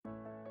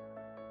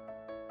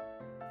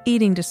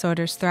Eating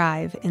disorders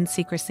thrive in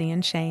secrecy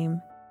and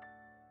shame.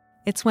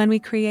 It's when we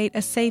create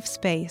a safe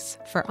space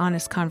for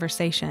honest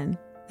conversation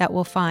that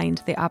we'll find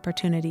the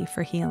opportunity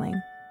for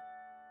healing.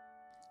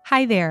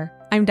 Hi there,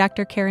 I'm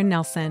Dr. Karen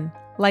Nelson,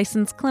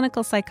 licensed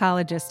clinical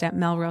psychologist at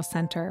Melrose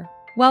Center,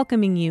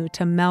 welcoming you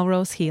to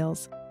Melrose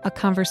Heals, a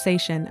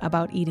conversation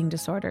about eating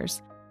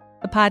disorders,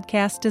 a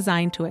podcast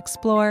designed to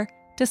explore,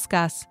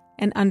 discuss,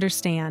 and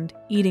understand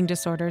eating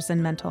disorders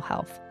and mental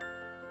health.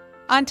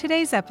 On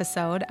today's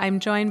episode, I'm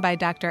joined by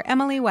Dr.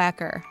 Emily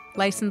Wacker,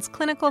 licensed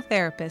clinical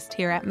therapist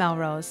here at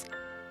Melrose.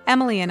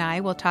 Emily and I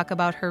will talk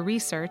about her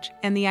research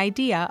and the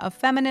idea of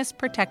feminist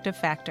protective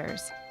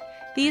factors.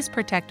 These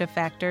protective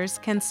factors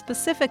can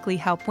specifically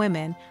help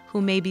women who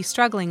may be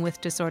struggling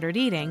with disordered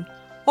eating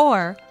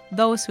or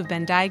those who've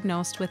been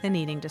diagnosed with an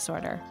eating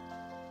disorder.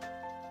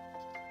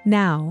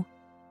 Now,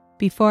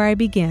 before I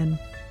begin,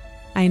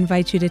 I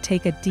invite you to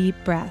take a deep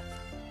breath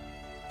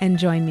and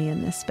join me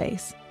in this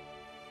space.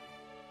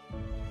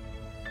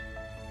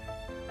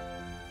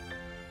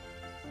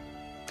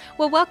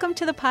 Well, welcome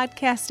to the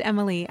podcast,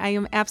 Emily. I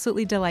am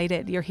absolutely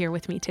delighted you're here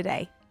with me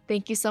today.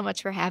 Thank you so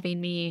much for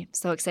having me.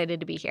 So excited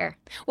to be here.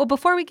 Well,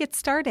 before we get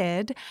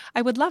started,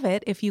 I would love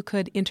it if you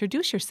could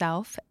introduce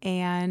yourself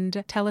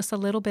and tell us a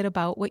little bit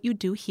about what you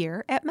do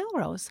here at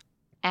Melrose.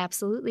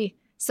 Absolutely.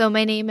 So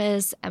my name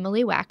is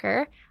Emily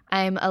Wacker.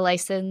 I'm a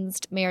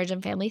licensed marriage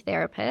and family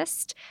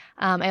therapist.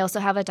 I also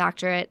have a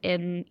doctorate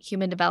in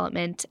human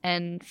development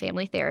and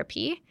family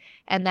therapy,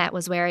 and that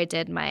was where I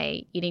did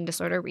my eating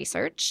disorder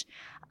research.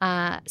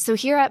 So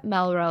here at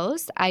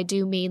Melrose, I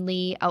do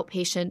mainly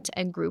outpatient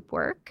and group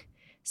work.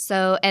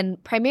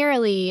 And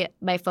primarily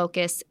my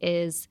focus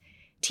is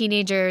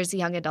teenagers,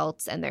 young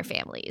adults, and their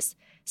families.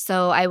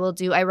 So I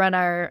run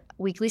our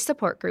weekly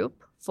support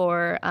group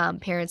for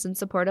parents in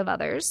support of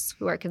others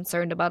who are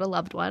concerned about a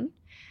loved one.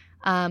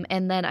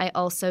 And then I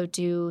also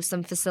do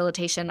some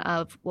facilitation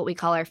of what we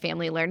call our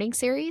family learning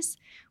series,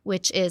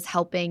 which is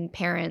helping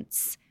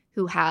parents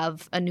who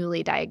have a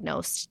newly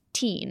diagnosed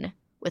teen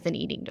with an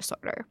eating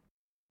disorder.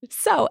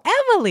 So,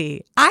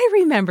 Emily, I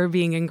remember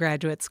being in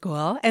graduate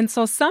school, and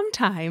so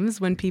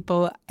sometimes when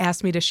people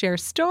ask me to share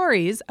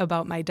stories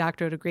about my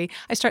doctorate degree,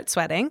 I start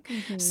sweating.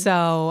 Mm-hmm.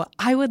 So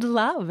I would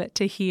love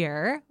to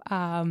hear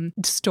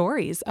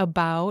stories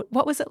about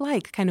what was it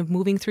like kind of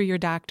moving through your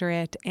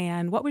doctorate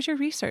and what was your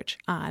research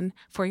on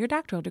for your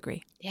doctoral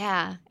degree?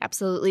 Yeah,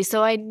 absolutely.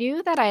 So I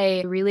knew that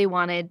I really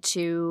wanted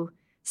to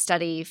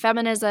study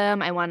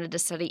feminism. I wanted to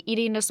study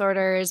eating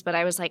disorders, but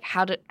I was like,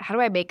 how do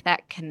I make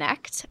that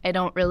connect? I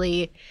don't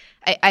really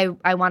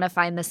I want to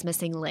find this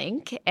missing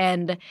link.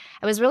 And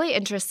I was really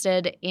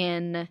interested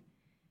in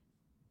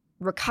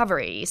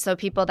recovery. So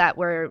people that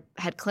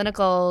had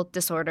clinical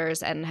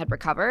disorders and had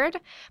recovered,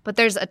 but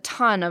there's a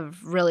ton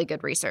of really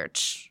good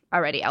research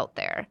already out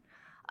there.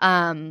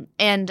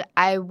 And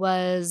I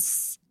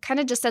was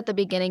kind of just at the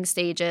beginning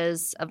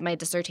stages of my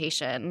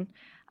dissertation.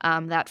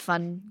 That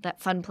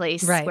fun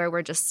place right. Where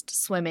we're just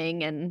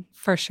swimming and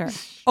for sure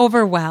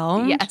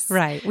overwhelmed. Yes,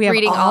 right. We have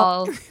reading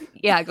all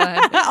yeah. Go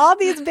ahead. all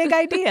these big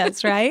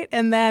ideas, right?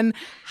 And then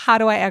how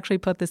do I actually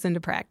put this into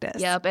practice?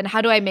 Yep. And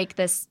how do I make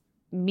this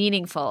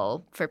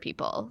meaningful for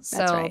people?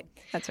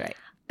 That's right.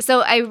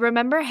 So I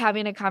remember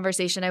having a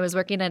conversation. I was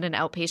working at an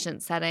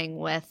outpatient setting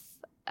with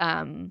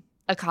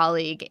a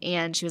colleague,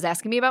 and she was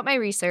asking me about my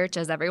research,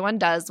 as everyone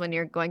does when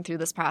you're going through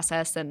this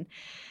process, and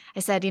I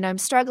said, I'm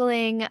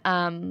struggling.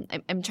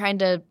 I'm trying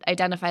to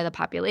identify the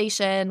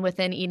population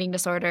within eating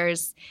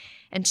disorders.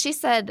 And she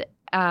said,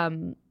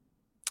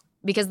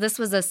 because this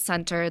was a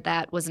center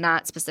that was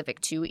not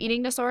specific to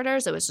eating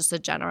disorders, it was just a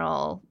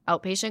general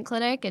outpatient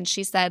clinic. And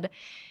she said,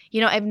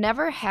 I've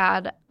never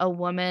had a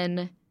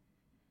woman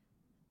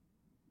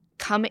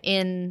come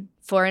in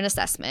for an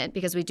assessment,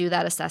 because we do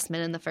that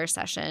assessment in the first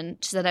session.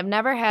 She said, I've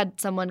never had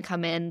someone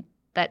come in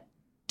that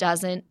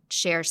doesn't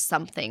share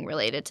something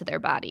related to their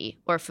body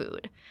or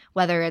food,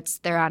 whether it's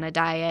they're on a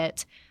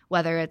diet,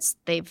 whether it's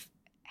they've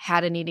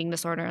had an eating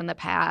disorder in the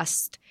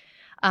past.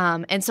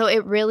 And so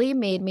it really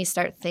made me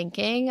start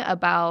thinking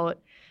about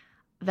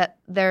that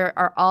there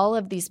are all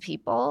of these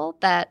people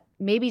that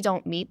maybe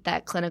don't meet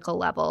that clinical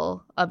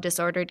level of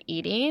disordered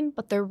eating,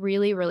 but they're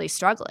really, really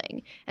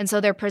struggling. And so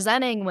they're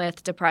presenting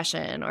with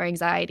depression or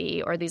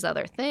anxiety or these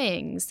other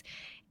things.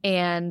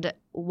 And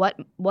what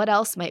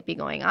else might be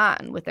going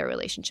on with their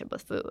relationship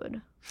with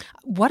food?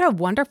 What a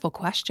wonderful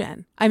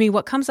question. I mean,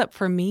 what comes up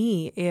for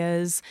me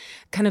is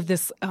kind of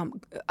this,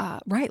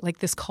 like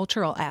this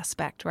cultural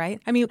aspect, right?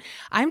 I mean,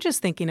 I'm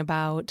just thinking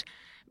about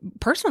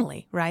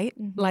personally, right?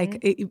 Mm-hmm.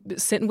 Like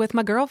sitting with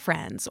my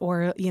girlfriends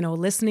or,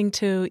 listening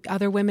to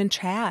other women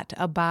chat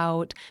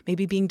about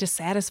maybe being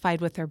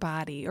dissatisfied with their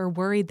body or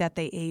worried that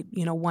they ate,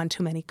 one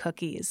too many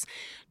cookies.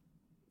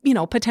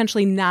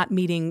 Potentially not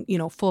meeting,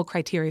 full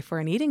criteria for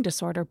an eating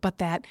disorder, but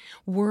that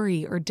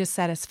worry or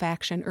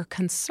dissatisfaction or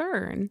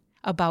concern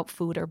about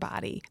food or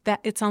body,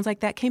 that it sounds like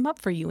that came up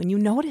for you and you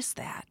noticed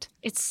that.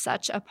 It's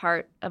such a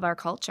part of our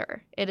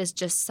culture. It is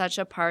just such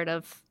a part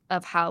of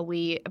of how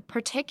we,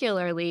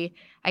 particularly,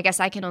 I guess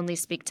I can only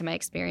speak to my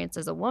experience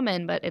as a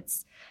woman, but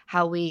it's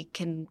how we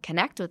can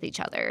connect with each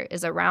other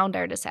is around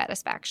our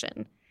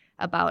dissatisfaction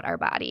about our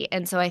body.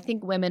 And so I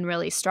think women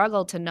really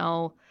struggle to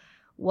know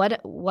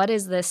what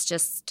is this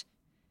just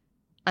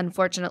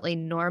unfortunately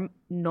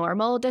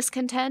normal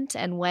discontent,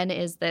 and when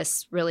is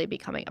this really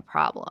becoming a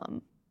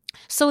problem?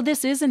 So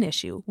this is an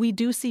issue. We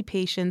do see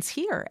patients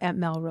here at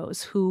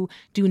Melrose who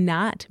do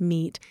not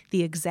meet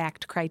the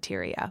exact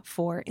criteria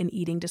for an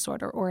eating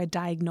disorder or a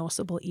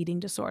diagnosable eating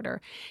disorder.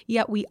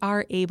 Yet we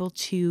are able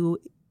to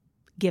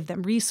give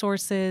them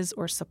resources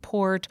or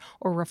support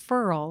or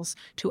referrals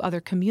to other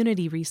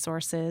community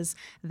resources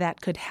that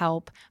could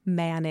help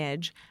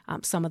manage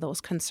some of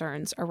those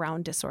concerns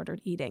around disordered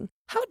eating.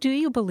 How do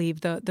you believe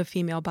the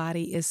female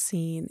body is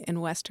seen in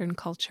Western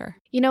culture?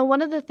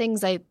 One of the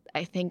things I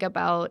think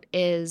about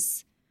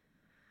is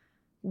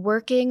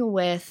working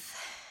with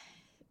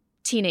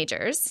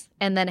teenagers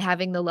and then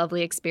having the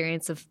lovely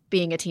experience of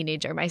being a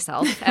teenager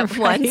myself at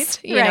once,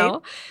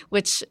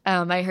 which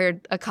I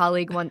heard a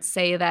colleague once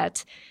say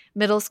that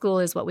middle school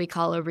is what we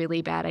call a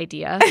really bad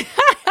idea.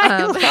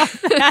 I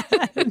love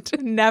that.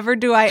 Never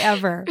do I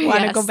ever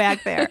want to go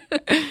back there.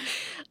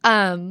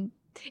 And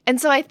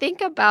so I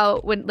think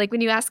about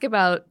when you ask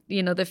about,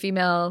 the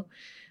female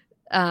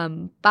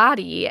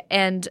body,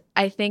 and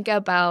I think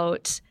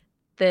about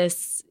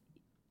this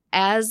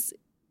as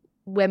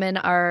women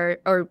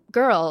or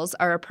girls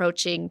are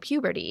approaching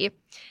puberty,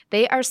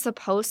 they are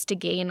supposed to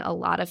gain a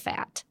lot of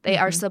fat. They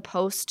are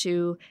supposed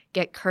to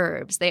get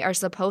curves. They are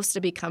supposed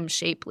to become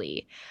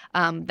shapely.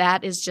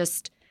 That is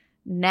just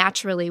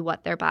naturally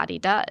what their body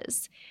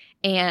does.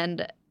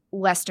 And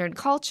Western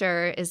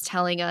culture is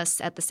telling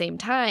us at the same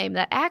time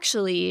that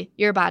actually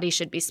your body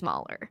should be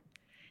smaller.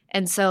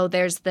 And so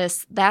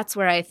that's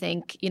where I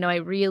think, I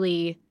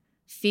really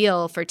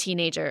feel for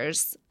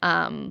teenagers,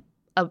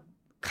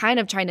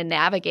 kind of trying to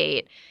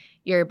navigate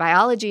your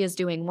biology is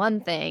doing one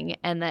thing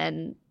and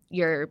then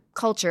your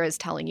culture is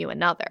telling you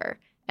another.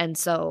 And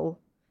so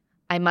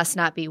I must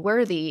not be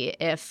worthy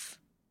if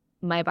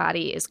my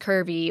body is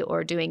curvy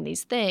or doing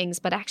these things,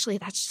 but actually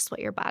that's just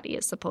what your body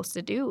is supposed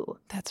to do.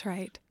 That's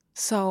right.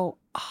 So,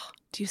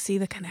 do you see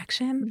the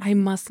connection? I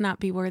must not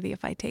be worthy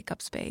if I take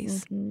up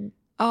space.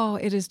 Oh,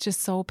 it is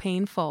just so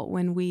painful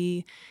when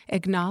we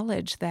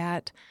acknowledge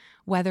that,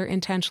 whether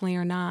intentionally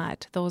or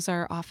not, those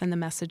are often the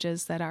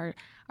messages that our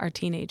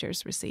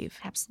teenagers receive.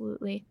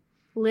 Absolutely.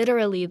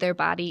 Literally, their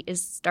body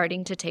is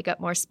starting to take up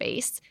more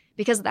space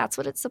because that's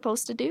what it's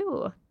supposed to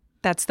do.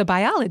 That's the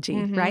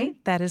biology, right?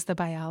 That is the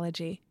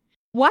biology.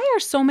 Why are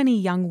so many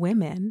young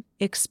women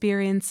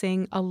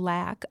experiencing a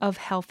lack of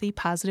healthy,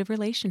 positive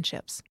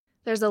relationships?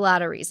 There's a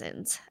lot of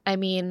reasons. I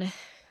mean,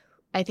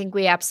 I think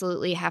we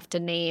absolutely have to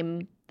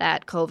name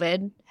that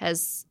COVID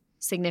has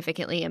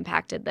significantly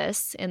impacted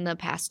this in the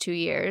past 2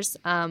 years.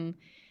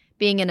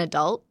 Being an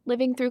adult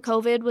living through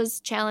COVID was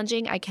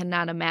challenging. I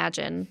cannot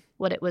imagine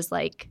what it was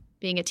like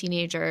being a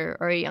teenager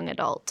or a young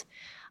adult.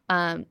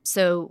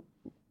 So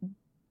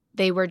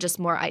they were just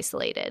more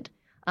isolated,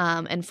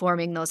 and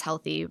forming those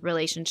healthy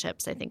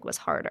relationships, I think, was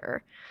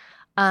harder.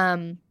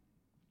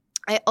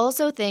 I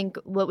also think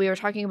what we were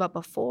talking about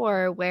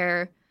before,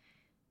 where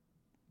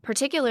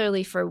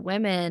particularly for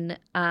women,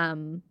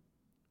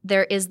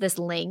 there is this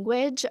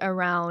language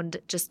around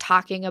just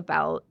talking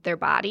about their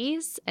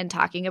bodies and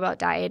talking about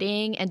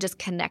dieting and just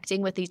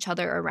connecting with each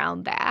other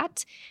around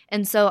that.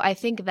 And so I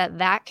think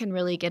that can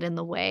really get in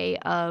the way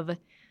of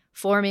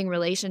forming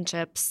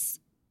relationships.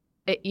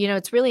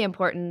 It's really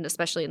important,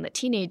 especially in the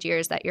teenage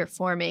years, that you're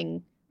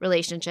forming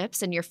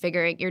relationships and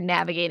you're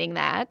navigating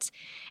that.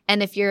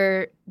 And if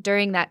you're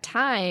during that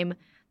time,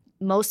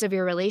 most of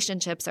your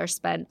relationships are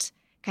spent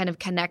kind of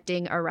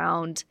connecting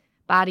around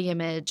body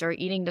image or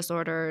eating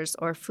disorders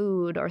or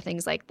food or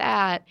things like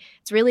that,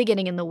 it's really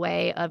getting in the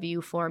way of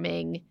you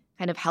forming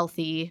kind of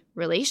healthy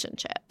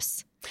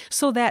relationships.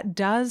 So that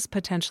does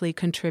potentially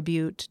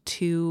contribute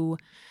to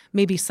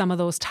maybe some of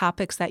those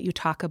topics that you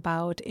talk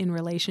about in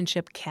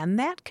relationship. Can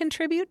that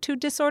contribute to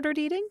disordered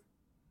eating?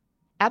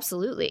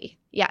 Absolutely.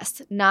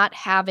 Yes. Not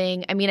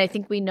having, I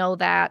think we know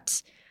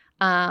that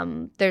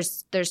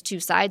there's two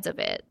sides of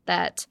it,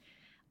 that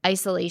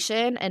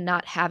isolation and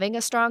not having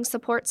a strong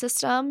support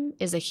system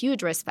is a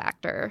huge risk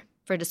factor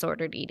for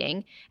disordered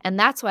eating. And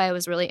that's why I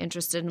was really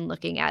interested in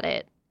looking at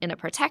it in a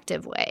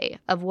protective way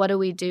of what do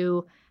we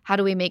do? How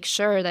do we make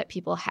sure that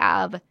people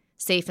have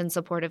safe and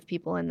supportive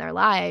people in their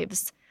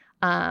lives?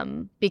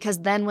 Because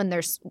then when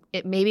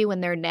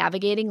they're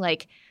navigating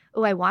like,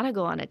 oh, I want to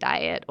go on a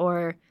diet,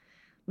 or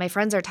my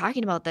friends are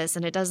talking about this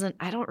and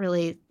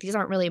these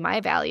aren't really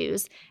my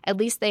values, at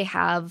least they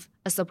have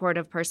a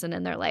supportive person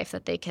in their life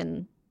that they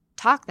can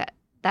talk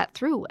that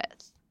through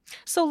with.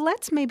 So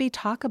let's maybe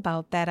talk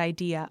about that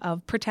idea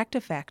of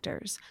protective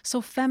factors.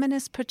 So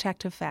feminist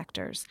protective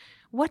factors,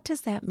 what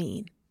does that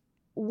mean?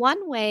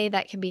 One way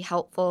that can be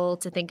helpful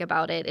to think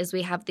about it is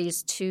we have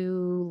these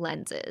two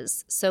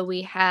lenses. So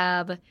we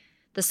have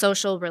the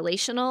social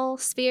relational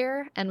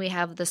sphere and we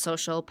have the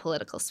social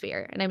political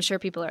sphere. And I'm sure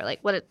people are like,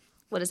 what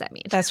what does that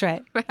mean? That's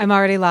right. I'm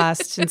already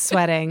lost and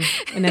sweating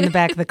and in the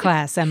back of the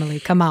class, Emily.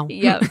 Come on.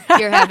 Yep.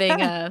 You're having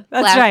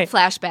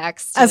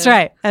flashbacks. That's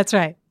right.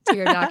 To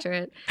your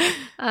doctorate.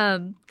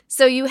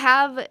 So you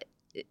have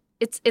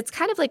it's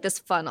kind of like this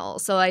funnel.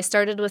 So I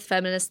started with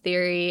feminist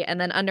theory,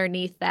 and then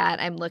underneath that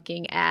I'm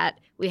looking at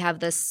we have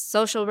this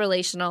social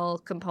relational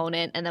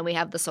component, and then we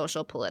have the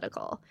social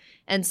political.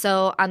 And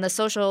so on the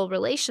social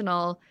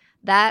relational,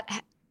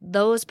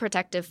 those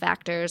protective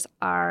factors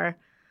are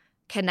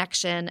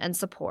connection and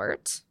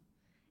support.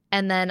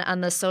 And then on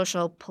the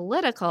social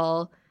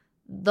political,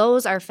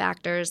 those are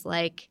factors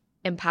like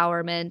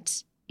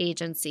empowerment,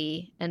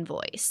 agency, and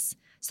voice.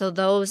 So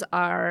those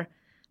are,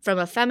 from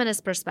a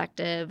feminist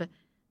perspective,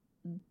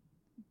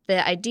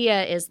 the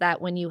idea is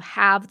that when you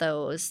have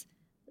those,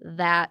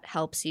 that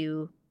helps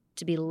you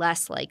to be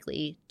less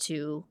likely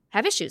to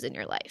have issues in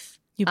your life.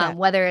 You bet.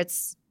 Whether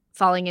it's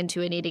falling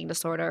into an eating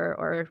disorder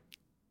or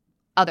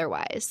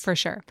otherwise. For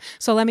sure.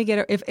 So let me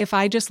get if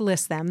I just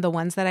list them, the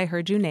ones that I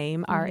heard you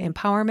name are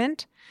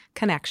empowerment,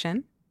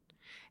 connection,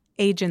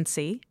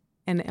 agency,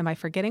 and am I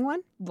forgetting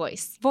one?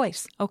 Voice.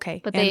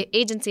 Okay. But the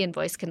agency and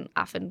voice can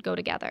often go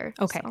together.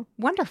 Okay. So.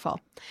 Wonderful.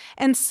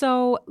 And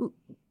so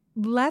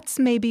let's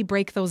maybe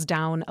break those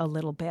down a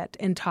little bit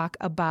and talk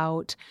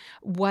about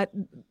what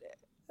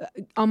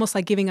almost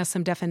like giving us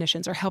some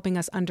definitions or helping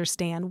us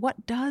understand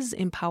what does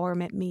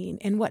empowerment mean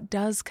and what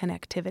does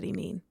connectivity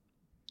mean?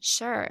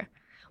 Sure.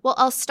 Well,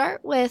 I'll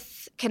start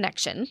with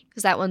connection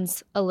because that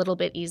one's a little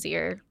bit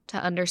easier to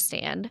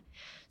understand.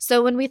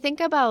 So when we think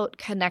about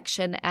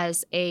connection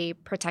as a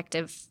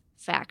protective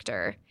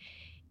factor,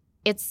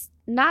 it's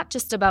not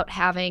just about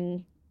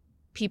having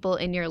people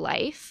in your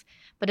life,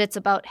 but it's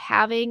about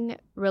having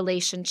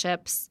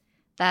relationships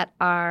that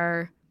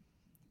are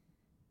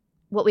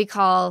what we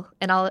call,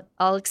 and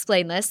I'll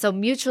explain this, so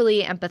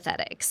mutually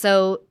empathetic.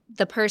 So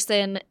the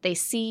person, they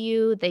see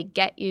you, they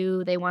get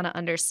you, they want to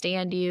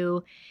understand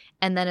you,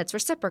 and then it's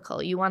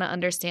reciprocal. You want to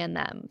understand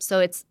them.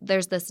 So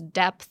there's this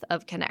depth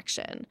of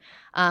connection.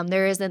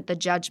 There isn't the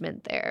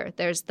judgment there.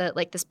 There's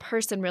this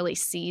person really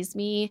sees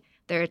me,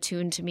 they're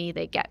attuned to me,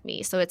 they get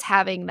me. So it's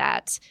having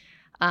that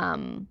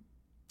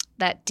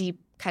deep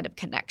kind of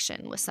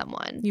connection with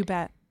someone. You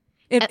bet.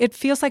 It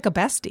feels like a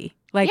bestie.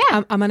 Like,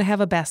 yeah. I'm going to have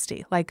a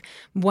bestie. Like,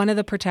 one of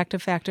the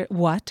protective factors.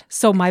 What?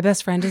 So my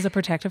best friend is a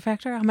protective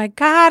factor? Oh, my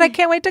God. I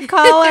can't wait to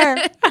call her.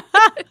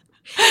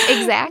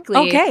 Exactly.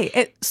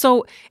 Okay.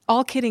 So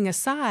all kidding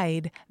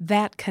aside,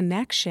 that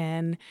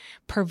connection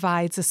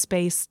provides a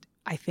space,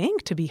 I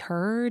think, to be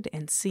heard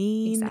and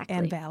seen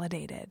and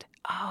validated.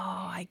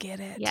 Oh, I get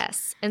it.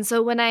 Yes. And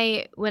so when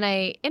I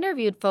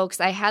interviewed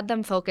folks, I had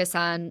them focus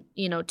on,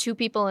 two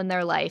people in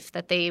their life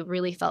that they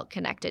really felt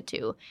connected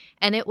to.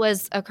 And it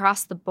was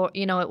across the board,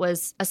 it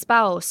was a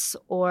spouse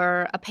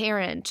or a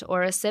parent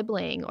or a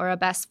sibling or a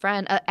best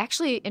friend.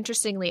 Actually,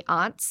 interestingly,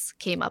 aunts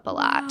came up a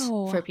lot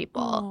for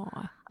people.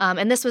 Oh.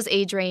 And this was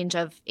age range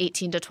of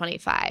 18 to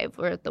 25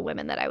 were the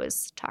women that I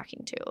was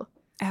talking to.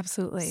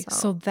 Absolutely.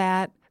 So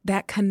that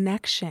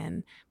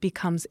connection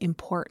becomes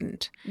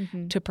important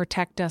to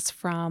protect us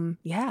from,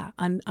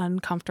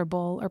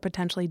 uncomfortable or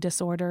potentially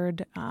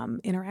disordered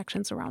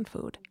interactions around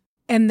food.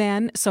 And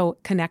then, so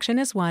connection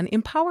is one.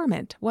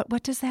 Empowerment.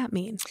 What does that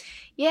mean?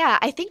 Yeah,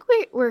 I think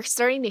we're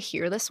starting to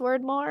hear this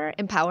word more,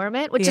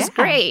 empowerment, which is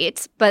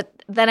great. But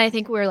then I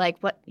think we're like,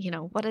 what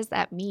does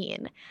that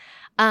mean?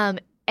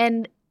 And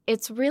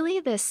it's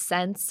really this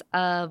sense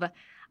of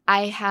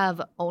I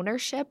have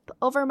ownership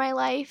over my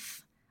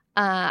life.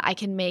 I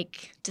can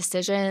make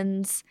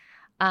decisions.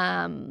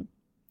 When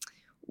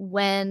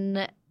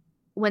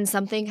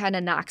something kind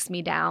of knocks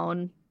me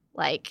down,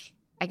 like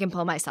I can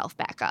pull myself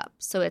back up.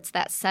 So it's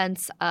that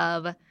sense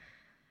of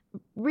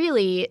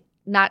really,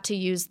 not to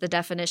use the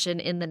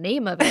definition in the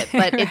name of it,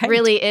 but right. It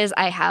really is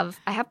I have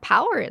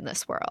power in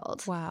this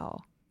world. Wow,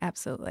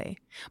 absolutely.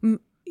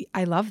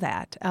 I love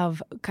that,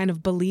 of kind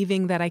of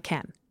believing that I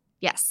can.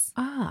 Yes.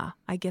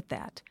 I get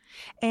that.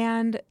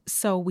 And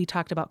so we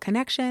talked about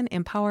connection,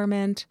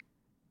 empowerment.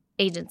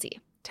 Agency.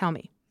 Tell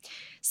me.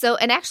 So,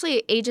 and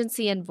actually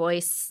agency and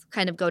voice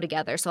kind of go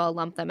together. So I'll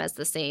lump them as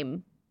the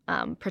same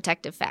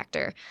protective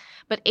factor.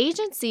 But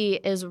agency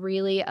is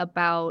really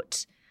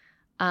about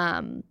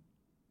being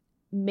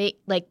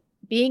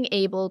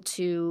able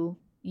to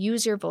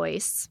use your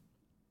voice,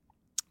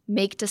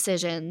 make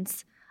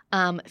decisions,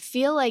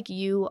 feel like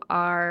you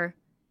are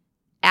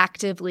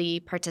actively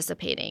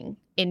participating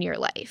in your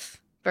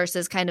life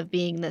versus kind of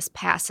being this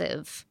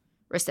passive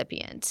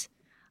recipient.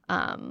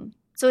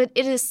 So it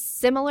is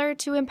similar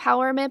to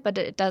empowerment, but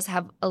it does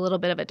have a little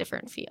bit of a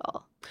different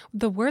feel.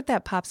 The word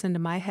that pops into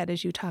my head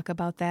as you talk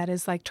about that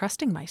is like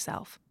trusting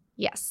myself.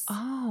 Yes.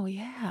 Oh,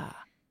 yeah.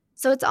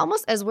 So it's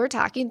almost, as we're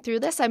talking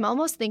through this, I'm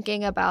almost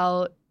thinking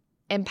about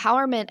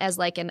empowerment as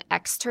like an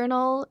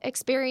external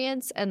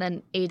experience and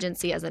then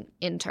agency as an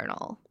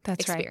internal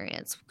That's right.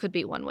 experience could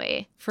be one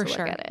way For to look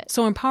sure. at it.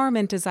 So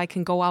empowerment is I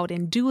can go out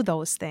and do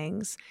those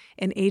things,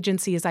 and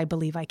agency is I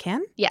believe I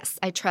can. Yes,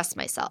 I trust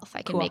myself.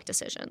 I can Cool. make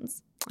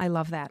decisions. I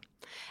love that.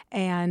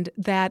 And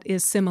that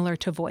is similar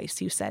to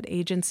voice. You said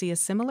agency is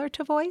similar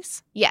to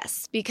voice?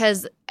 Yes,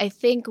 because I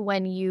think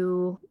when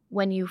you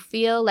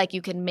feel like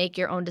you can make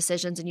your own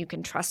decisions and you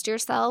can trust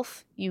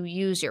yourself, you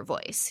use your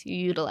voice. You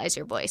utilize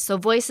your voice. So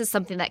voice is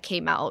something that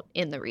came out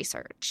in the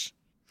research.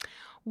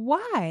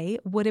 Why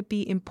would it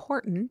be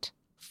important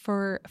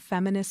for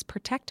feminist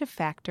protective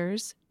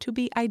factors to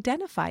be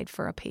identified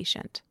for a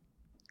patient?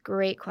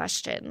 Great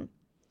question.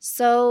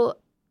 So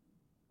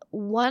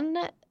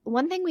one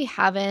thing we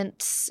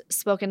haven't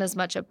spoken as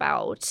much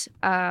about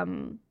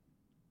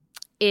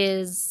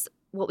is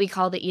what we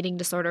call the eating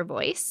disorder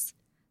voice.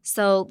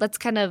 So let's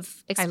kind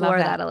of explore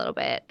that a little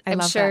bit.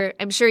 I'm sure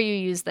you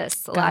use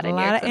this a lot in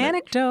your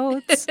clinic. A lot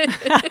of anecdotes.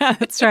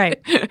 That's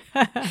right.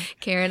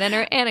 Karen and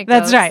her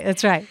anecdotes.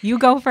 That's right. You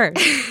go first.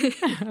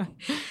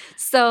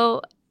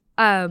 So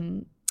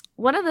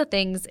one of the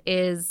things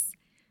is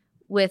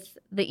with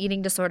the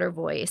eating disorder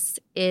voice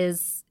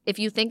is if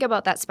you think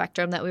about that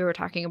spectrum that we were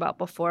talking about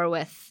before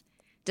with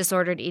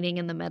disordered eating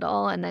in the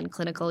middle and then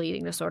clinical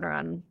eating disorder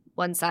on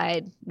one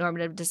side,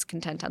 normative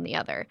discontent on the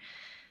other.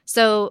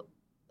 So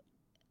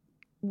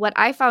what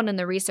I found in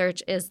the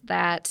research is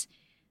that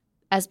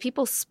as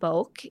people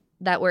spoke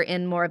that were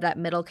in more of that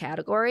middle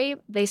category,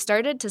 they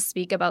started to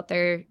speak about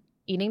their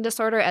eating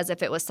disorder as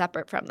if it was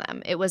separate from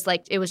them. It was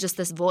just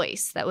this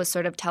voice that was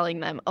sort of telling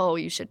them, oh,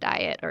 you should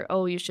diet, or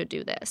oh, you should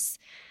do this.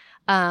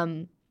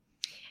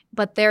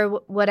 But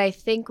what I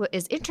think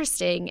is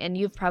interesting, and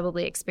you've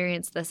probably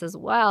experienced this as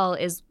well,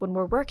 is when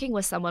we're working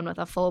with someone with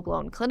a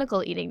full-blown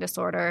clinical eating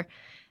disorder,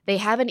 they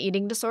have an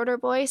eating disorder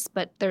voice,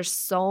 but there's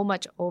so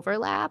much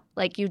overlap.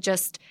 Like they'll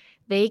just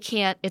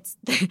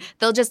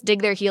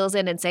dig their heels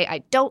in and say, I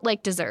don't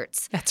like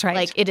desserts. That's right.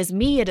 Like, it is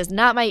me, it is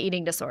not my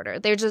eating disorder.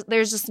 There's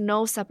just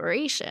no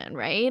separation,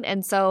 right?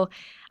 And so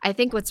I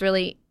think what's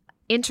really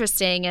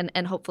interesting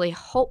and hopefully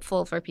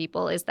hopeful for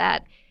people is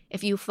that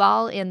if you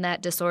fall in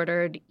that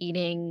disordered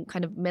eating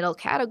kind of middle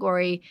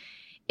category,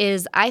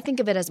 is I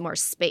think of it as more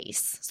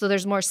space. So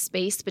there's more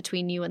space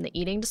between you and the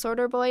eating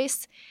disorder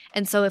voice.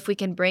 And so if we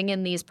can bring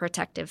in these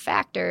protective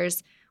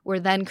factors, we're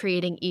then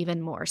creating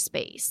even more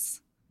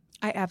space.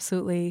 I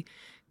absolutely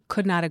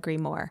could not agree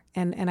more.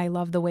 And I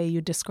love the way you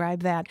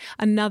describe that.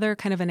 Another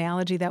kind of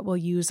analogy that we'll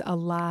use a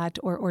lot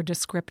or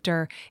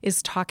descriptor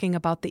is talking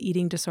about the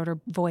eating disorder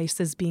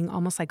voice as being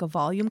almost like a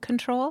volume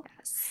control.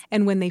 Yes.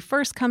 And when they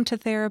first come to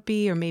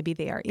therapy, or maybe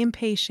they are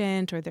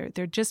inpatient or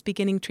they're just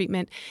beginning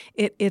treatment,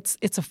 it's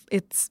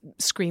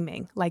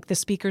screaming. Like the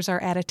speakers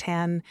are at a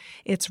 10.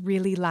 It's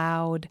really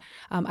loud.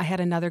 I had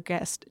another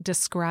guest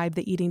describe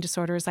the eating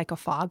disorder as like a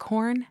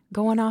foghorn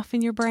going off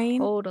in your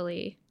brain.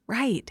 Totally.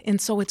 Right. And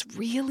so it's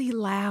really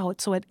loud.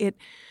 So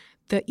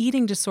the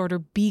eating disorder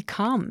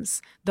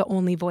becomes the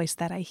only voice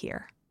that I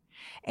hear.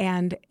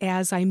 And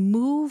as I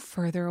move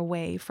further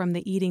away from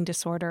the eating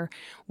disorder,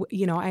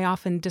 I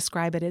often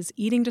describe it as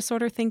eating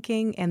disorder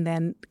thinking and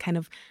then kind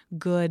of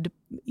good,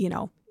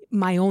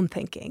 my own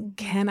thinking.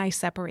 Can I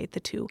separate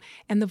the two?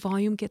 And the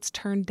volume gets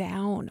turned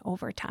down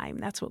over time.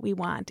 That's what we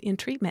want in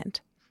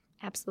treatment.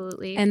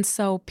 Absolutely. And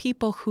so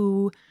people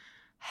who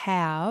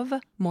have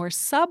more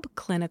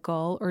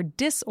subclinical or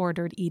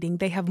disordered eating,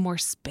 they have more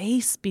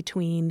space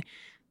between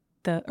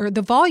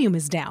the volume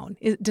is down.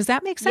 Does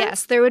that make sense?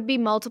 Yes, there would be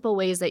multiple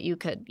ways that you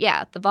could.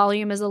 Yeah, the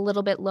volume is a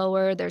little bit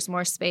lower. There's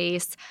more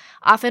space.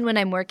 Often when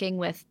I'm working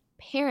with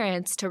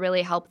parents to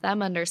really help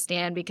them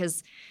understand,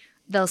 because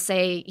they'll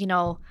say,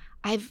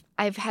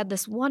 I've had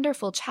this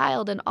wonderful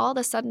child and all of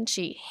a sudden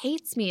she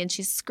hates me and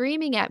she's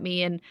screaming at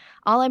me and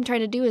all I'm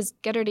trying to do is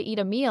get her to eat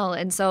a meal.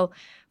 And so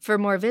for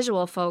more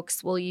visual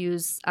folks, we'll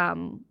use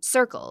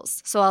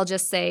circles. So I'll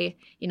just say,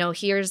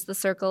 here's the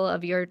circle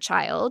of your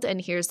child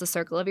and here's the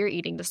circle of your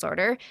eating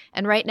disorder.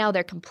 And right now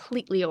they're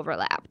completely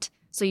overlapped.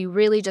 So you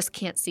really just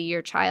can't see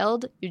your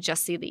child. You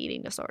just see the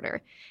eating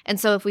disorder. And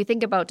so if we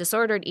think about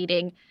disordered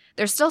eating,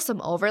 there's still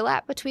some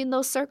overlap between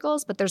those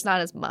circles, but there's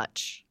not as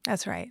much.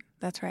 That's right.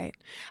 That's right.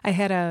 I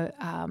had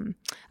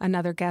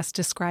another guest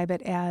describe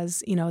it as,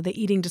 the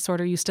eating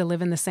disorder used to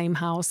live in the same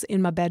house,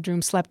 in my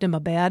bedroom, slept in my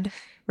bed,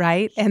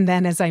 right? And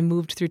then as I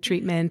moved through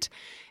treatment,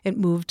 it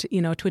moved,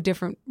 to a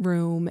different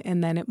room,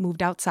 and then it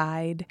moved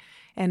outside,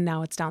 and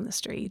now it's down the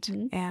street.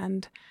 Mm-hmm.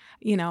 And,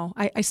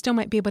 I still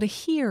might be able to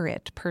hear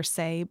it per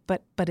se,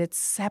 but it's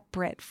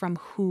separate from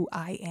who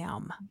I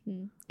am.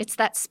 Mm-hmm. It's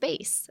that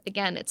space.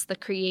 Again, it's the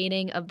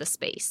creating of the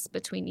space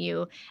between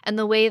you. And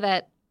the way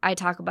that I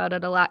talk about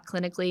it a lot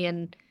clinically,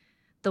 and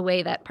the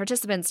way that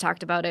participants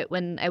talked about it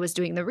when I was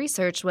doing the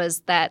research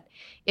was that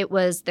it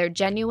was their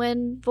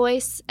genuine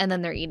voice and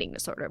then their eating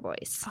disorder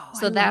voice. Oh,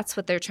 so that's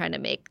what they're trying to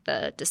make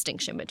the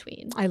distinction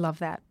between. I love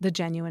that, the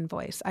genuine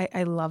voice.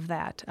 I love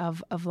that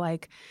of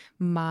like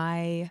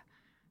my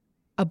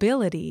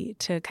ability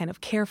to kind of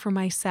care for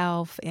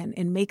myself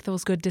and make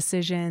those good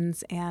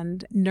decisions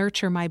and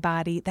nurture my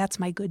body. That's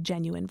my good,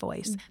 genuine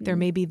voice. Mm-hmm. There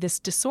may be this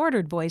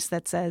disordered voice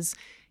that says,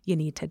 you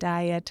need to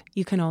diet,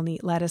 you can only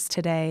eat lettuce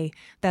today.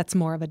 That's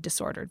more of a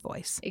disordered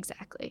voice.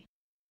 Exactly.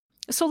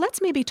 So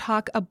let's maybe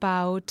talk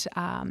about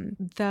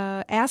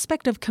the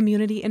aspect of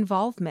community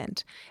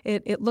involvement.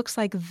 It looks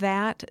like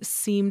that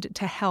seemed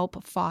to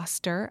help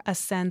foster a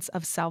sense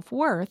of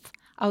self-worth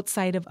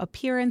outside of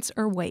appearance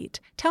or weight.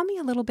 Tell me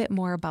a little bit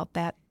more about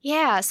that.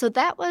 Yeah, so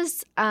that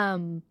was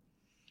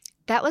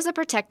a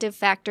protective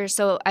factor.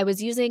 So I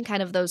was using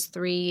kind of those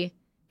three: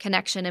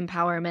 connection,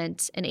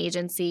 empowerment, and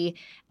agency.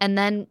 And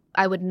then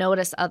I would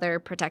notice other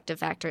protective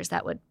factors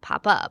that would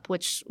pop up,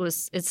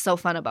 it's so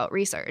fun about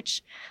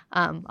research.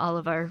 All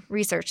of our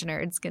research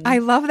nerds can. I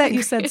love that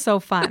you said so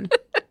fun.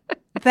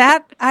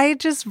 That, I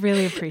just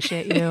really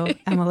appreciate you,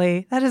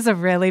 Emily. That is a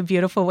really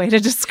beautiful way to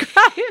describe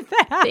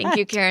that. Thank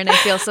you, Karen. I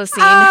feel so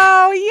seen.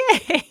 Oh,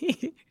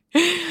 yay.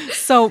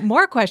 So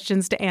more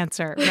questions to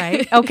answer,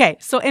 right? Okay.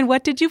 So, and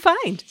what did you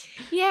find?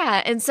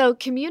 Yeah. And so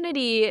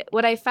community,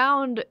 what I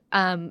found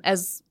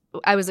as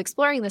I was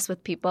exploring this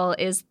with people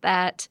is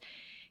that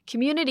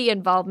community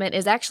involvement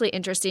is actually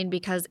interesting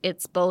because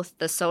it's both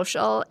the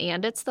social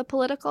and it's the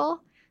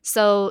political.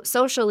 So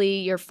socially,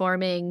 you're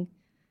forming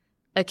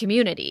a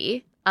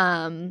community.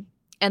 And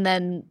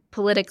then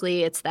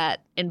politically, it's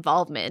that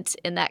involvement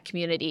in that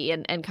community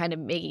and kind of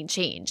making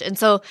change. And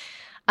so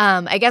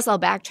I guess I'll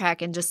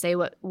backtrack and just say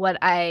what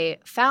I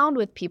found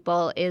with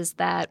people is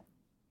that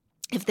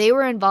if they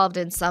were involved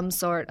in some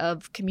sort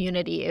of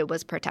community, it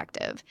was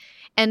protective.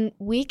 And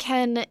we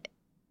can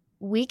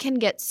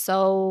get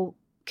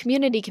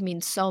community can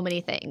mean so many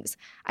things.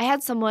 I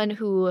had someone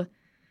who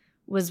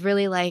was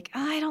really like,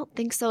 oh, I don't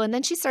think so. And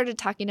then she started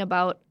talking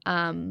about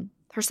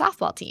her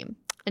softball team.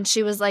 And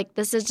she was like,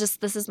 this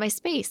is my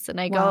space. And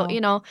I Wow.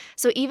 go,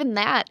 so even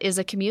that is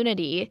a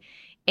community.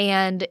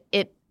 And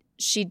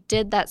she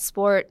did that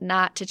sport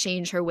not to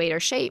change her weight or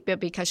shape, but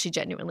because she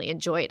genuinely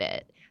enjoyed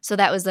it. So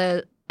that was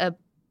a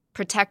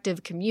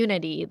protective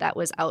community that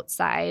was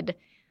outside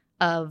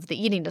of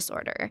the eating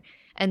disorder.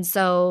 And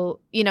so,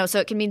 so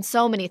it can mean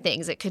so many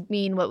things. It could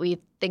mean what we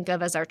think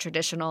of as our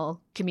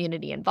traditional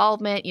community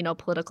involvement,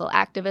 political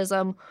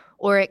activism,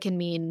 or it can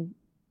mean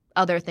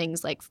other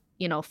things like,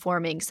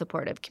 forming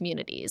supportive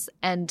communities.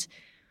 And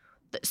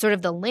sort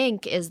of the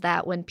link is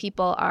that when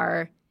people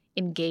are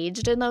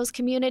engaged in those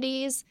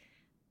communities,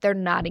 they're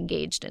not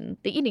engaged in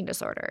the eating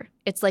disorder.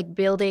 It's like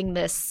building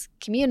this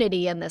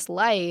community and this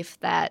life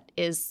that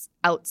is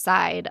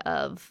outside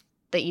of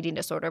the eating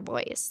disorder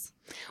voice.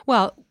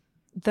 Well,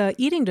 the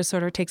eating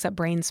disorder takes up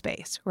brain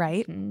space,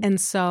 right? Mm-hmm. And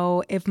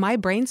so if my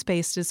brain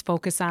space is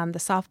focused on the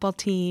softball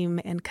team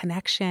and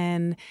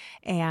connection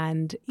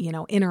and,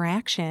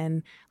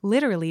 interaction,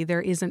 literally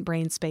there isn't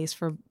brain space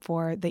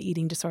for the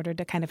eating disorder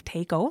to kind of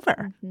take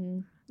over. Mm-hmm.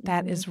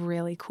 That is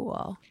really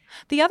cool.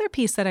 The other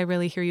piece that I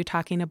really hear you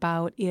talking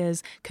about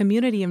is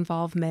community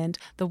involvement.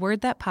 The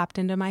word that popped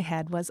into my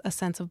head was a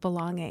sense of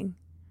belonging.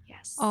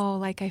 Yes. Oh,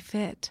 like I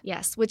fit.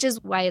 Yes, which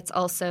is why it's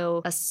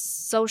also a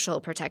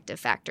social protective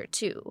factor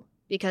too.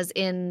 Because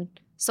in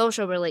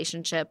social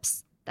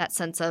relationships, that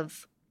sense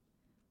of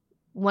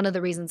one of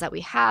the reasons that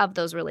we have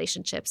those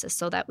relationships is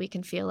so that we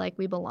can feel like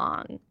we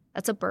belong.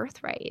 That's a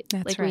birthright.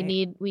 That's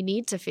right. We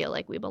need to feel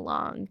like we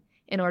belong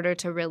in order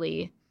to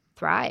really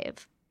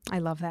thrive. I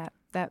love that.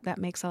 That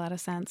makes a lot of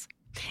sense.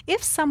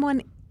 If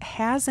someone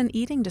has an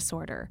eating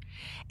disorder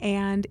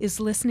and is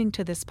listening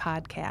to this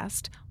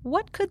podcast,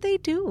 what could they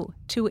do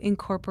to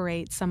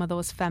incorporate some of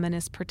those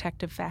feminist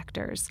protective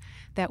factors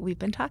that we've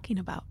been talking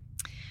about?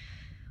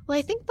 Well,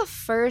 I think the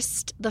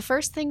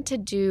first thing to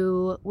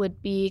do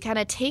would be kind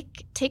of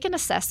take an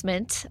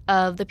assessment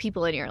of the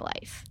people in your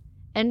life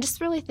and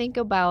just really think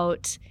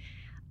about,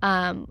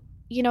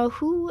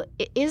 who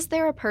is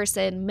there a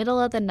person, middle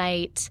of the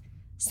night,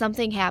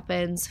 something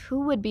happens,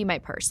 who would be my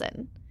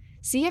person?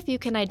 See if you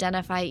can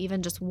identify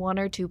even just one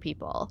or two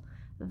people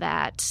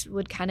that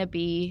would kind of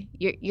be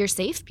your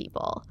safe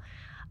people,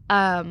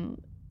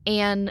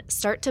 and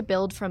start to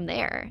build from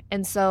there.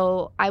 And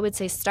so I would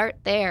say start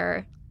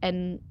there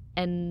and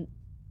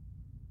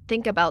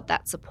think about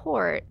that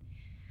support.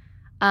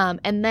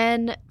 And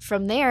then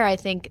from there, I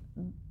think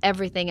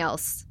everything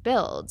else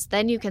builds.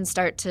 Then you can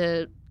start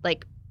to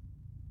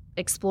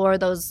explore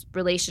those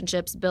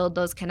relationships, build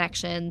those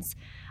connections.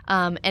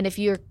 And if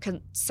you're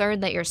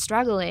concerned that you're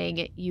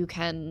struggling, you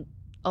can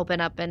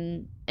open up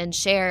and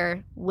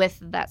share with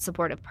that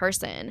supportive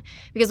person.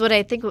 Because what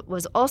I think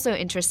was also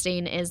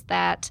interesting is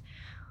that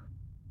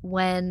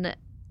a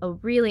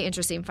really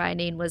interesting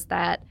finding was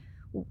that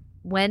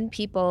when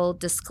people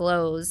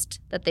disclosed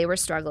that they were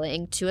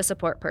struggling to a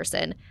support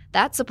person,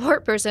 that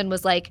support person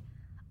was like,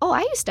 oh,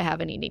 I used to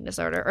have an eating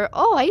disorder, or,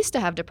 oh, I used to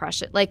have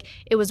depression.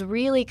 It was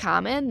really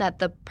common that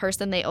the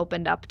person they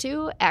opened up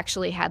to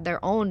actually had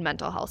their own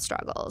mental health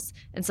struggles.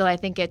 And so I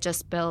think it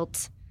just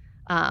built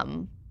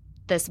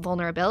this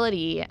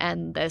vulnerability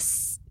and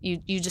this,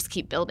 you just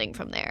keep building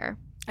from there.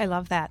 I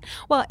love that.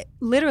 Well,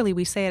 literally,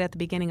 we say it at the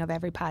beginning of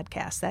every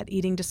podcast that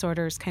eating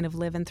disorders kind of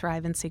live and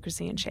thrive in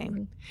secrecy and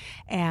shame.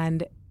 Mm-hmm.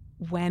 And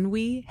when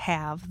we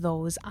have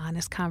those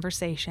honest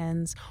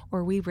conversations,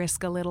 or we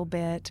risk a little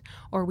bit,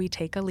 or we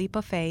take a leap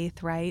of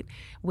faith, right,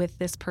 with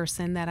this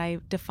person that I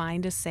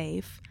defined as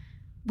safe,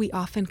 we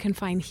often can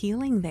find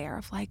healing there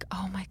of like,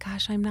 oh my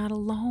gosh, I'm not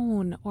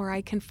alone. Or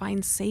I can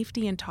find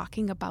safety in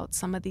talking about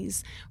some of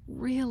these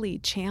really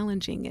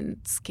challenging and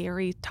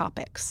scary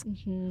topics.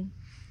 Mm-hmm.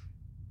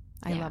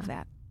 I love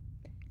that.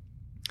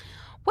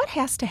 What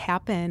has to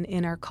happen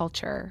in our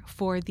culture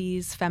for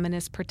these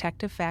feminist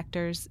protective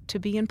factors to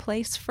be in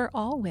place for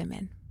all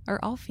women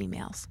or all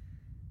females?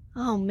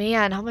 Oh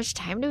man, how much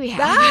time do we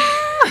have?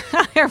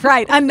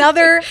 Right.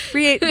 Another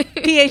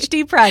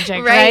PhD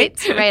project,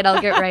 right? Right.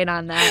 I'll get right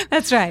on that.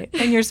 That's right.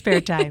 In your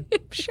spare time.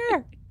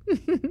 Sure.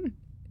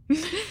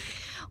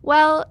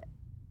 Well,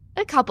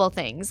 a couple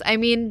things. I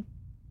mean,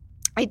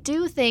 I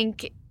do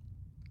think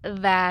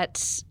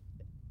that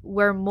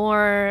we're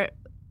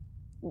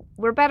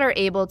better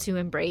able to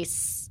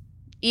embrace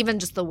even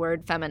just the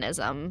word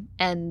feminism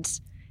and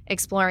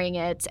exploring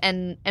it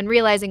and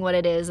realizing what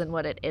it is and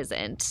what it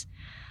isn't.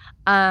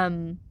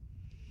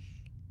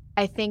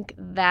 I think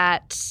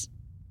that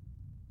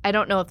I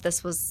don't know if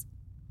this was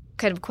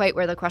kind of quite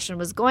where the question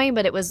was going,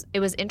 but it was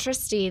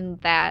interesting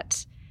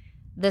that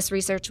this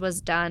research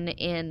was done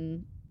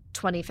in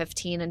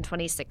 2015 and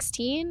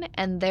 2016,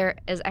 and there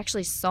is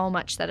actually so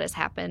much that has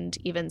happened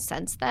even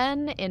since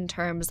then in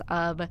terms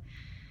of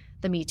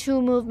the Me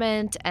Too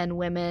movement and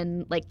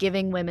women, like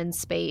giving women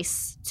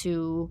space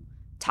to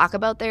talk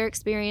about their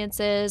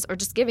experiences or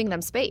just giving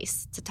them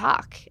space to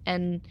talk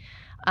and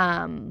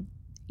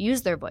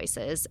use their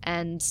voices.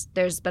 And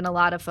there's been a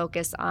lot of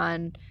focus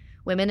on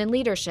women in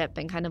leadership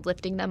and kind of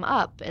lifting them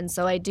up. And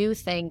so I do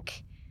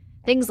think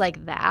things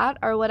like that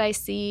are what I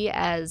see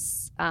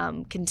as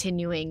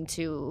continuing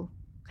to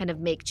kind of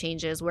make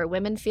changes where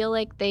women feel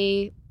like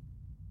they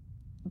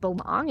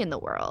belong in the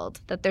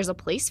world, that there's a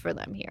place for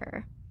them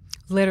here.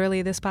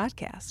 Literally this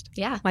podcast.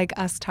 Yeah. Like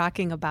us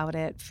talking about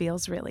it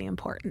feels really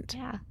important.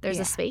 Yeah. There's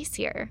a space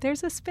here.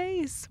 There's a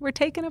space. We're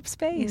taking up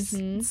space.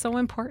 Mm-hmm. It's so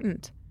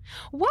important.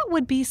 What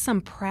would be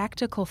some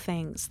practical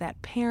things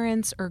that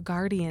parents or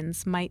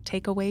guardians might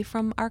take away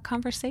from our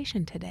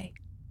conversation today?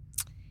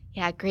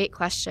 Yeah, great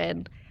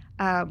question.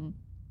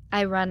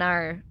 I run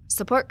our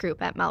support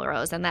group at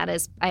Melrose, and that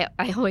is, I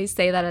always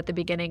say that at the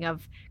beginning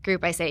of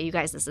group, I say, you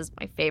guys, this is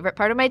my favorite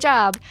part of my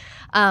job,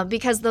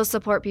 because those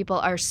support people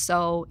are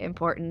so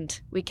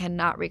important. We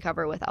cannot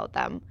recover without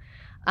them.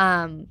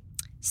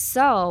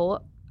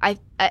 So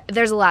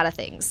there's a lot of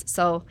things.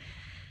 So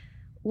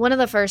one of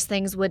the first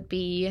things would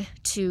be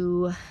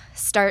to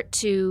start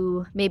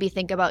to maybe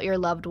think about your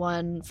loved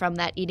one from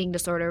that eating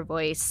disorder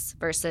voice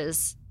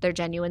versus their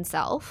genuine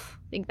self.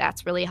 I think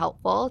that's really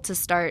helpful to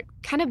start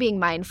kind of being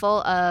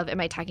mindful of,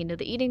 am I talking to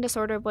the eating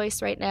disorder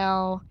voice right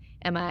now?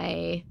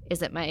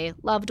 Is it my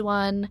loved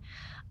one?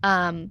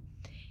 And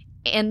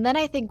then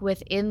I think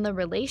within the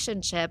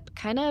relationship,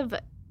 kind of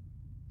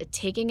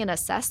taking an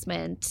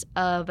assessment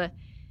of,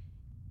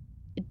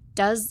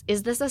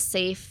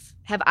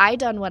 have I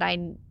done what I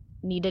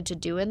needed to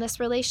do in this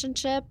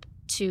relationship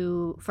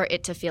for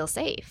it to feel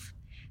safe?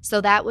 So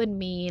that would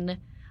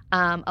mean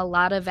a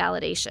lot of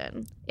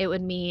validation. It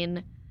would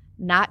mean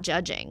not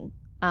judging.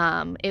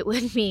 It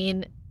would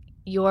mean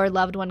your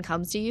loved one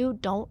comes to you,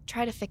 don't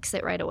try to fix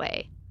it right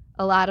away.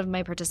 A lot of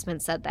my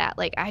participants said that.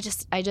 Like, I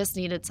just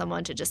needed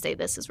someone to just say,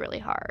 this is really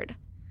hard.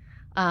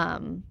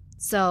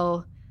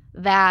 So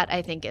that,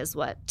 I think, is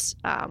what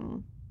I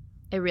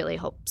really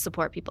hope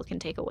support people can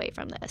take away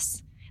from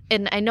this.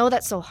 And I know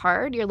that's so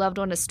hard. Your loved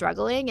one is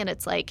struggling, and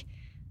it's like,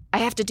 I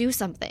have to do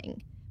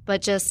something.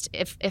 But just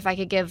if I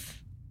could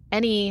give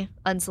any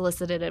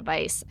unsolicited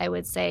advice, I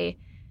would say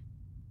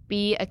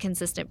be a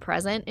consistent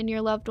presence in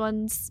your loved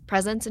one's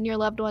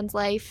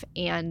life,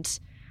 and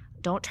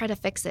don't try to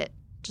fix it.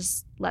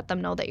 Just let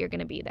them know that you're going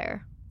to be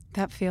there.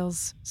 That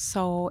feels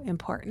so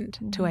important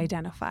to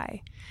identify.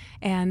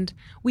 And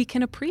we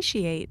can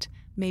appreciate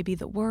maybe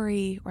the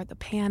worry or the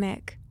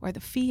panic or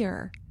the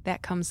fear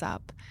that comes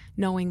up,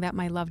 knowing that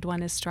my loved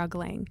one is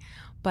struggling,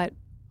 but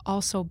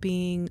also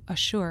being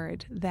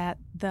assured that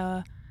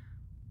the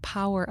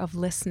power of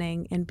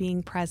listening and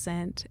being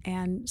present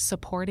and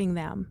supporting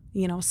them,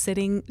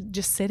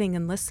 just sitting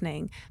and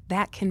listening,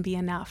 that can be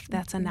enough.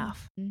 That's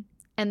enough.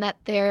 And that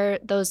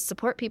those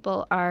support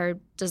people are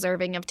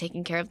deserving of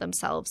taking care of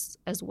themselves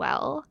as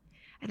well.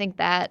 I think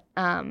that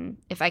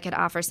if I could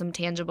offer some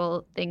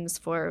tangible things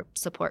for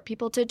support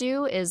people to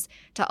do is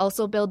to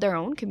also build their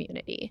own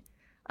community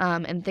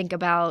and think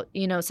about,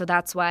 so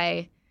that's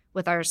why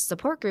with our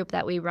support group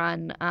that we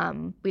run,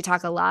 we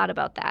talk a lot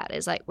about that,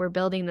 is like we're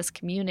building this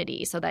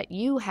community so that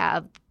you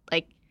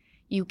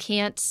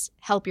can't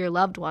help your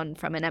loved one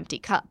from an empty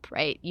cup,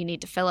 right? You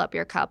need to fill up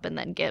your cup and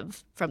then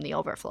give from the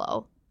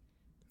overflow.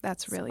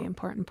 That's a really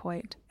important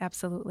point.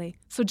 Absolutely.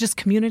 So just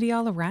community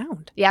all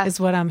around is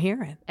what I'm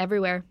hearing.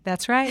 Everywhere.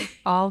 That's right.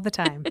 All the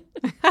time.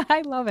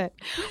 I love it.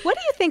 What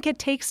do you think it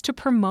takes to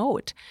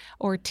promote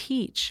or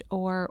teach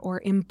or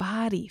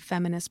embody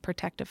feminist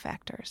protective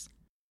factors?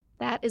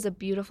 That is a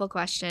beautiful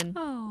question.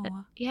 Oh.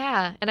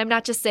 Yeah. And I'm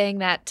not just saying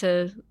that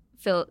to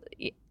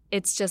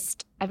it's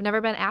just, I've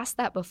never been asked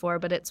that before,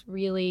 but it's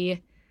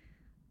really,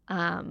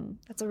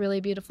 that's a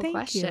really beautiful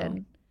question.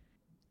 You.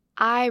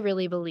 I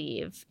really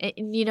believe,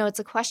 it's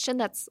a question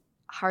that's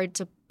hard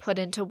to put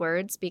into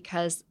words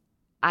because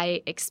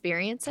I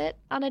experience it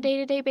on a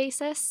day-to-day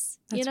basis.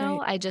 That's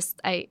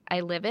right. I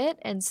live it.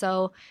 And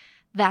so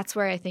that's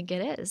where I think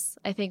it is.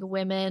 I think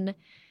women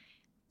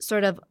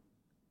sort of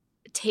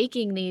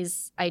taking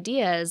these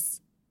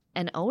ideas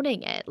and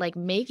owning it, like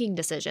making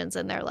decisions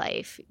in their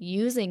life,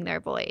 using their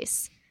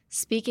voice,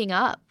 speaking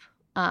up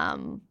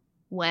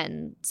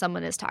when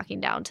someone is talking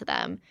down to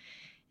them,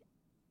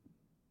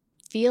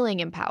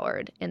 feeling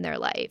empowered in their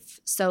life.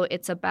 So I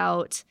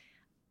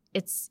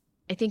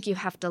think you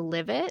have to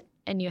live it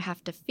and you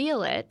have to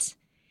feel it.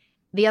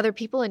 The other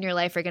people in your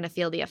life are going to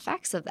feel the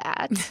effects of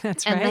that.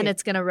 That's and right. then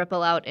it's going to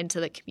ripple out into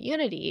the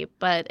community.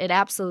 But it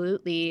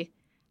absolutely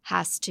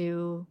has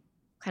to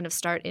kind of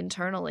start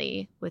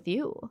internally with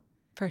you.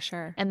 For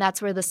sure. And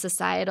that's where the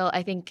societal,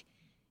 I think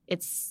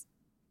it's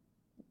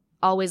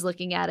always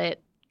looking at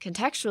it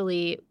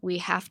contextually. We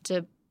have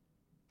to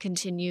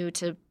continue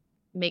to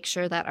make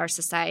sure that our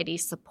society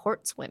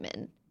supports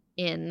women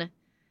in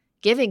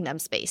giving them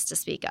space to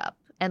speak up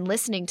and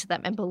listening to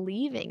them and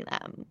believing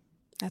them.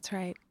 That's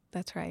right.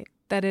 That's right.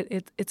 That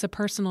it's a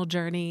personal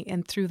journey,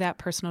 and through that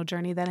personal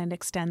journey, then it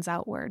extends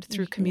outward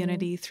through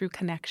community, through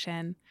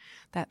connection.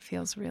 That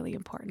feels really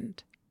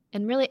important.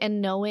 And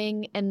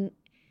knowing, and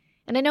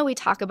I know we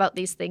talk about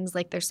these things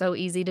like they're so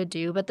easy to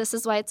do, but this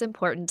is why it's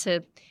important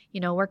to,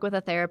 work with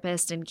a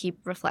therapist and keep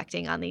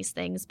reflecting on these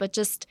things, but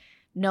just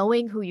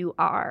knowing who you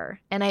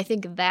are. And I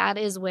think that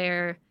is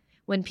where,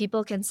 when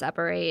people can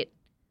separate,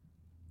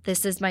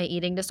 this is my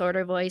eating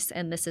disorder voice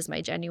and this is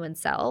my genuine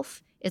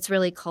self, it's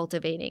really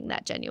cultivating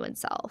that genuine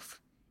self.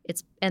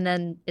 And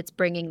then it's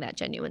bringing that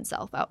genuine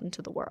self out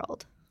into the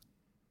world.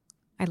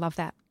 I love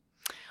that.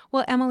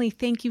 Well, Emily,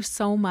 thank you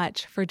so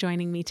much for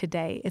joining me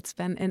today. It's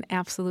been an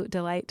absolute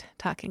delight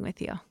talking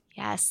with you.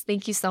 Yes,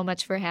 thank you so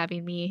much for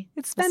having me.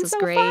 It's been so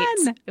great.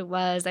 Fun. It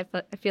was. I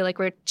feel like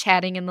we're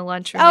chatting in the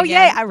lunchroom again.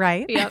 Yeah,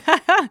 right. Yep.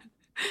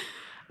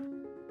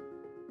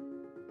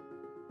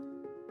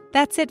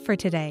 That's it for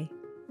today.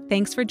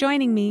 Thanks for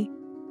joining me.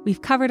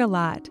 We've covered a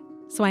lot,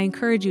 so I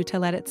encourage you to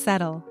let it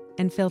settle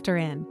and filter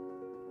in.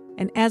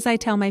 And as I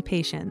tell my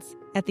patients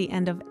at the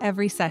end of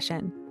every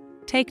session,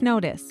 take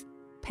notice,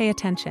 pay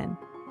attention,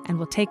 and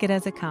we'll take it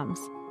as it comes.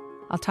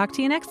 I'll talk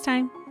to you next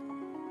time.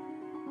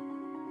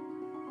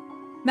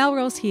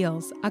 Melrose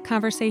Heals, a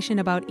conversation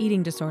about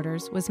eating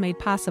disorders, was made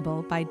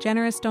possible by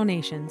generous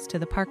donations to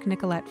the Park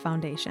Nicollet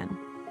Foundation.